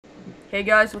Hey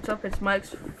guys, what's up? It's Mike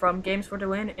from Games for the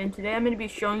Win, and today I'm going to be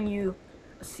showing you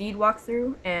a seed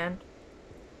walkthrough. And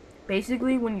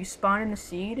basically, when you spawn in the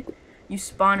seed, you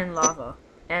spawn in lava.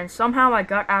 And somehow I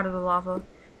got out of the lava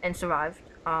and survived,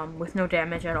 with no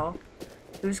damage at all.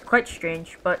 It was quite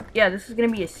strange, but yeah, this is going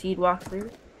to be a seed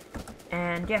walkthrough.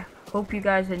 And yeah, hope you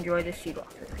guys enjoy this seed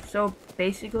walkthrough. So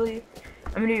basically,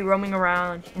 I'm going to be roaming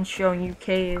around and showing you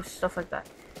caves, stuff like that.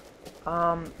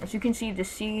 As you can see, the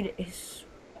seed is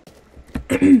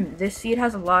this seed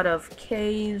has a lot of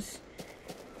caves.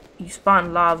 You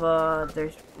spawn lava.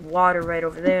 There's water right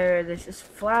over there. There's this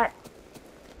flat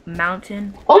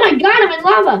mountain. Oh my god, I'm in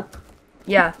lava!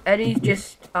 Yeah, Eddie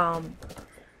just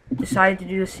decided to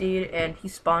do the seed, and he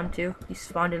spawned too. He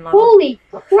spawned in lava. Holy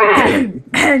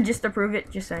crap! Just to prove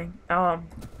it, just saying.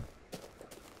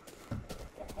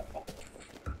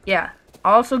 Yeah.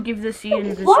 I'll also give the seed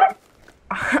in What?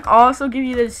 I'll also give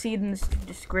you the seed in the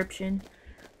description.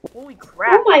 Holy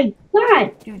crap! Oh my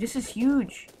god! Dude, this is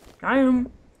huge.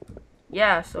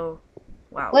 Yeah, so,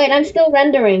 wow. Wait, I'm still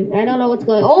rendering. I don't know what's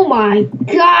going on. Oh my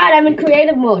god, I'm in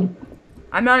creative mode.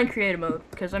 I'm not in creative mode,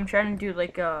 because I'm trying to do,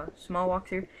 like, a small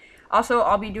walkthrough. Also,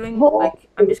 I'll be doing, Oh. like,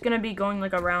 I'm just going to be going,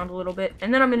 like, around a little bit.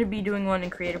 And then I'm going to be doing one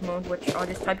in creative mode, which I'll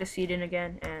just type the seed in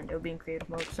again, and it'll be in creative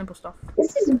mode. Simple stuff.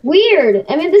 This is weird.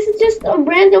 I mean, this is just a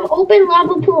random open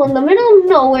lava pool in the middle of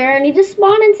nowhere, and you just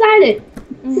spawn inside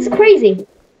it. This is crazy.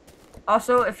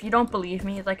 Also, if you don't believe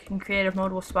me, like, in creative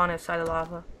mode, we'll spawn outside the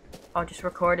lava. I'll just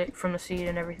record it from the seed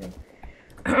and everything.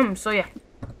 So, yeah.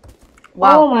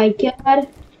 Wow. Oh my god.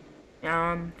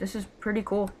 This is pretty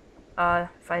cool,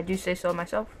 if I do say so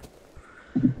myself.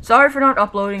 Sorry for not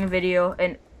uploading a video,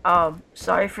 and,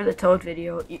 sorry for the toad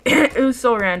video. It was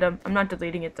so random. I'm not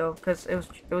deleting it, though, because it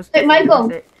was Hey,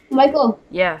 Michael.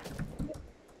 Yeah.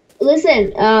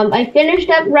 Listen, I finished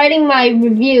up writing my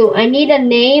review. I need a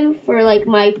name for, like,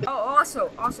 my... Oh,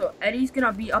 also, Eddie's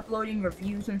gonna be uploading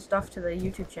reviews and stuff to the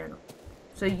YouTube channel.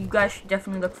 So you guys should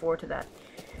definitely look forward to that.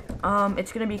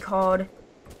 It's gonna be called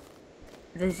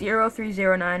the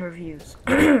 0309 Reviews.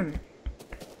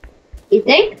 You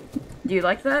think? Do you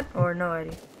like that or no,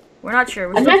 Eddie? We're not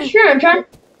sure. I'm not sure.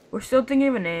 We're still thinking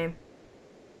of a name.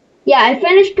 Yeah, I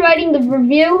finished writing the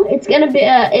review. It's gonna be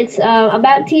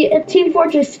about Team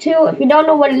Fortress 2. If you don't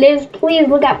know what it is, please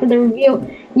look out for the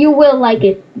review. You will like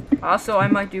it. Also, I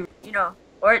might do,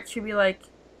 or it should be like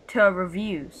to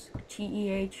reviews.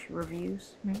 TEH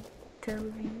reviews. To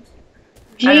reviews.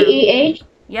 GEH?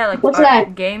 Yeah, like what's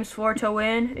that? Games for to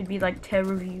win. It'd be like te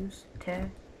reviews.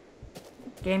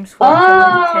 Games for to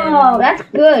win. Oh, that's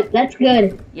good. That's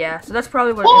good. Yeah, so that's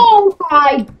probably what. Oh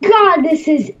my god, this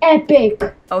is epic.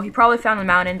 Oh, he probably found the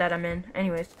mountain that I'm in.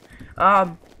 Anyways,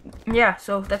 yeah,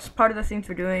 so that's part of the things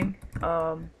we're doing.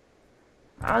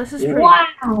 This is pretty.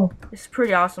 Wow. This is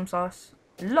pretty awesome sauce.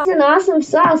 This is an awesome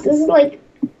sauce. This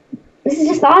is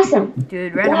just awesome.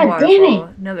 Dude, random God waterfall, damn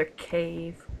it. another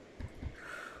cave.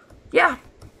 Yeah,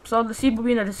 so the seed will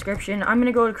be in the description. I'm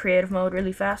gonna go to creative mode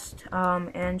really fast,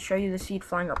 and show you the seed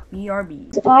flying up. BRB.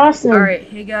 It's awesome. Alright,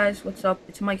 hey guys, what's up?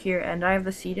 It's Mike here, and I have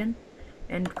the seed in,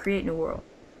 and create new world.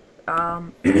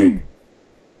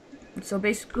 So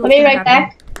basically, I'll be right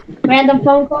back. Random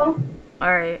phone call.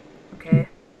 Alright, okay.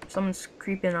 Someone's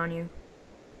creeping on you.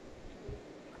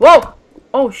 Whoa!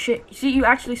 Oh shit, see, you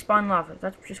actually spawn lava.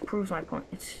 That just proves my point.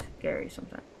 It's scary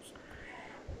sometimes.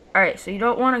 Alright, so you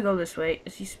don't want to go this way.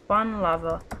 If you spawn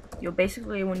lava, you'll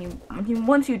basically,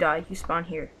 once you die, you spawn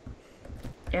here.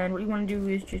 And what you want to do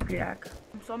is just be back.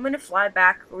 So I'm going to fly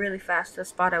back really fast to the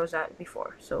spot I was at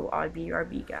before. So I'll be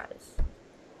RB, guys.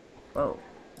 Whoa,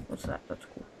 what's that? That's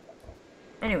cool.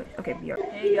 Anyways, okay, BR.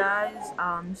 Hey guys,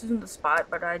 this isn't the spot,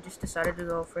 but I just decided to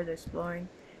go further exploring.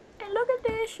 And look at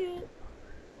this shit.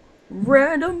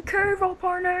 Random cave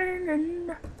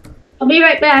opening. I'll be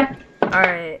right back.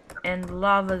 Alright, and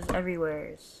lava's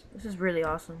everywhere. This is really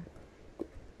awesome.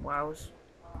 Wows.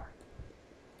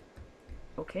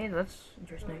 Okay, that's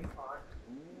interesting.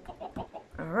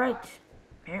 Alright.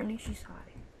 Apparently she's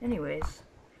high. Anyways.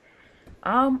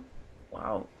 Wow.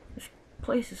 This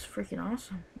place is freaking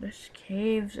awesome. There's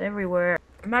caves everywhere.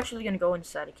 I'm actually gonna go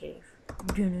inside a cave.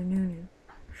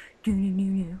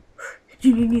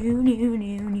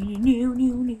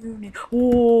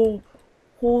 Oh,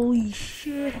 holy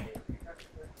shit.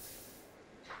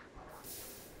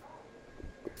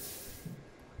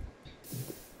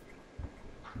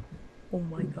 Oh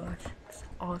my gosh, it's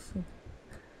awesome.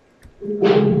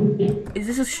 Is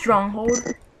this a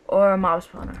stronghold or a mob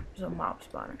spawner? It's a mob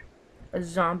spawner. A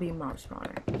zombie mob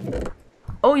spawner.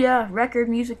 Oh yeah, record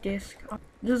music disc.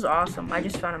 This is awesome. I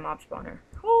just found a mob spawner.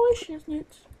 Holy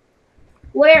shiznits.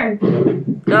 Where?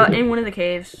 In one of the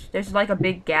caves. There's like a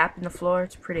big gap in the floor.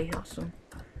 It's pretty awesome.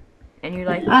 And you're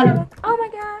like, I don't know. oh my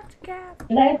god, it's a gap.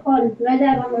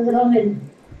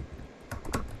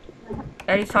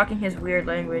 Eddie's talking his weird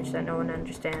language that no one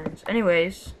understands.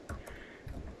 Anyways.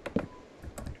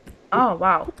 Oh,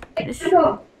 wow.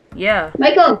 Yeah.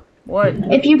 Michael, What?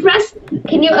 if you press,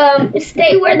 can you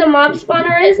stay where the mob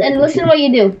spawner is and listen what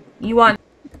you do? You want...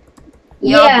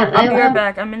 Yeah, I'll be right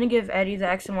back. I'm gonna give Eddie the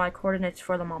X and Y coordinates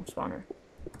for the mob spawner.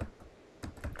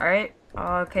 Alright?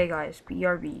 Okay, guys.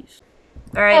 BRBs.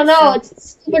 Alright, oh no, so, it's a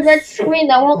stupid red screen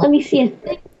that won't let me see a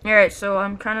thing. alright, so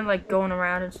I'm kind of like going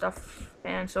around and stuff.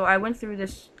 And so I went through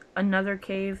another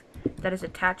cave that is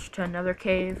attached to another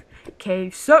cave.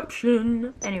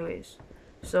 Caveception! Anyways,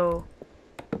 so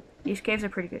these caves are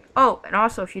pretty good. Oh, and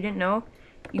also, if you didn't know,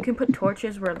 you can put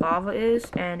torches where lava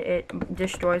is and it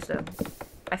destroys them.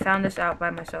 I found this out by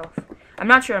myself. I'm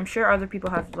not sure. I'm sure other people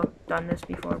have done this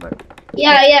before, but...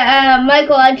 Yeah,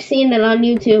 Michael, I've seen it on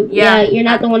YouTube. Yeah, you're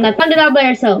not the one that found it out by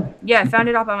yourself. Yeah, I found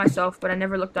it out by myself, but I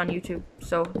never looked on YouTube.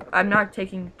 So, I'm not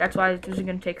taking... That's why I wasn't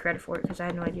going to take credit for it, because I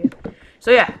had no idea.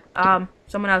 So, yeah,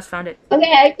 someone else found it.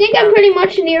 Okay, I think I'm pretty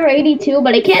much near 82,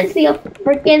 but I can't see a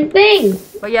freaking thing.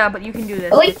 But yeah, but you can do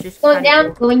this. Oh, wait, going down,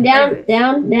 cool. going down, Anyways.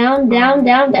 down.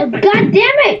 God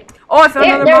damn it! Oh, I found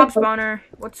another there mob we go. spawner.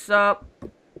 What's up?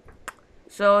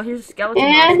 So, here's a skeleton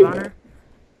And mob spawner.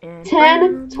 And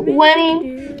 10,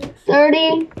 20,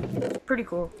 30, pretty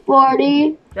cool.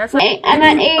 40. That's like, I'm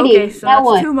at 80. okay, so now that's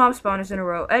what? 2 mob spawners in a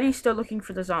row. Eddie's still looking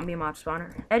for the zombie mob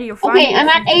spawner. Eddie, you'll find Okay, I'm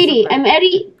at 80. I'm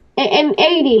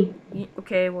 80.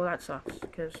 Okay, well that sucks,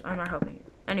 because I'm not helping you.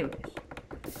 Anyways.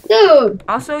 Dude.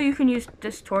 Also, you can use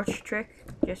this torch trick,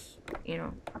 just, you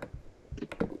know,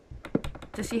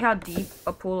 to see how deep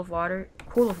a pool of water,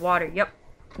 yep,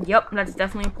 that's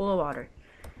definitely a pool of water.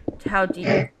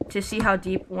 To see how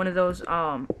deep one of those,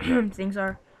 things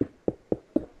are.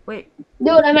 Wait. Dude,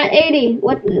 I'm at 80.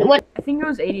 What? I think it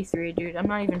was 83, dude. I'm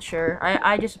not even sure.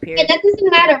 I disappeared. Yeah, that doesn't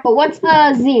matter, but what's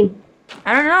the Z?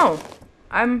 I don't know.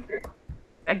 I'm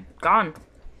gone.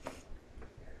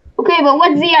 Okay, but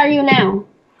what Z are you now?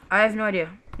 I have no idea.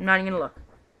 I'm not even gonna look.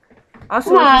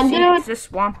 Also, Come on, you see, dude. it's this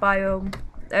swamp biome.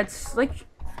 That's like,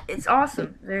 it's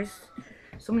awesome. There's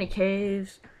so many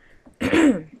caves.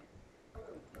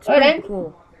 It's pretty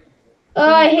cool.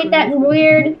 Oh, I hate that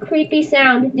weird, creepy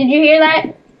sound. Did you hear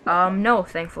that? No,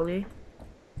 thankfully.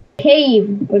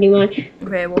 Cave, pretty much.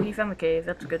 Okay, well, he found the cave.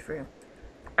 That's good for him.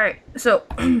 Alright, so,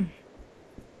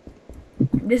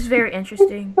 this is very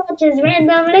interesting. Just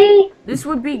randomly. This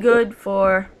would be good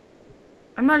for,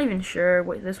 I'm not even sure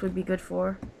what this would be good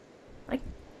for. Like,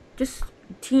 just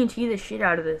TNT the shit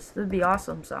out of this. This would be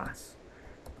awesome sauce.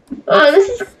 Oh,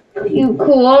 this is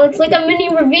cool. It's like a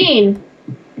mini ravine.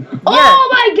 Yeah. Oh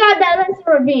my god, that's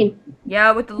a ravine.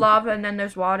 Yeah, with the lava and then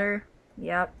there's water.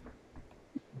 Yep.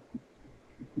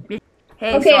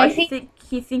 Hey, okay, so I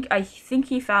think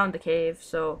he found the cave,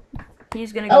 so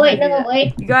he's gonna go. Oh wait, no,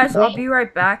 wait. You guys, I'll be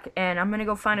right back, and I'm gonna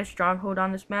go find a stronghold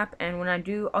on this map, and when I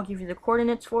do, I'll give you the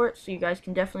coordinates for it, so you guys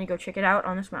can definitely go check it out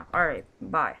on this map. Alright,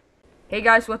 bye. Hey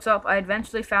guys, what's up? I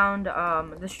eventually found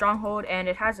the stronghold, and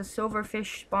it has a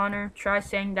silverfish spawner. Try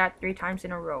saying that 3 times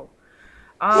in a row.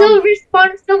 Silverfish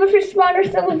spawner, silverfish spawner,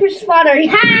 silverfish spawner.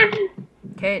 Ha!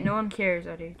 Okay, no one cares,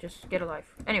 Eddie. Just get a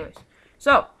life. Anyways,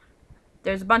 so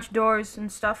there's a bunch of doors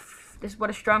and stuff. This is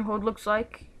what a stronghold looks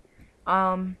like.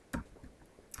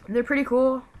 They're pretty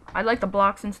cool. I like the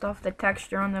blocks and stuff. The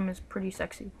texture on them is pretty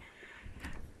sexy.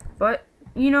 But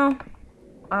you know,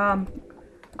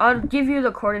 I'll give you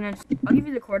the coordinates. I'll give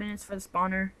you the coordinates for the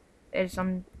spawner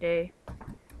someday.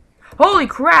 Holy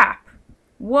crap!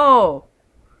 Whoa,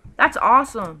 that's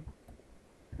awesome.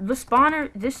 The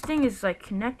spawner, this thing is like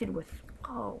connected with.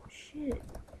 Oh shit.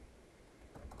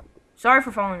 Sorry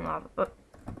for falling in lava, but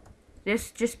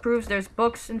this just proves there's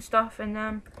books and stuff in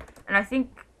them. And I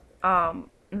think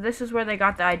this is where they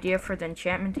got the idea for the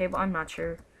enchantment table. I'm not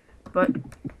sure. But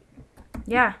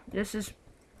yeah, this is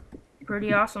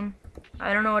pretty awesome.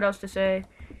 I don't know what else to say.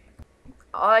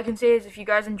 All I can say is if you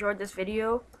guys enjoyed this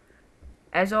video,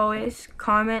 as always,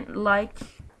 comment, like,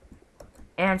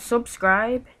 and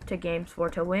subscribe to Games for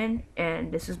to Win.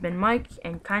 And this has been Mike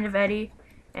and kind of Eddie.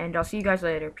 And I'll see you guys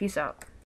later. Peace out.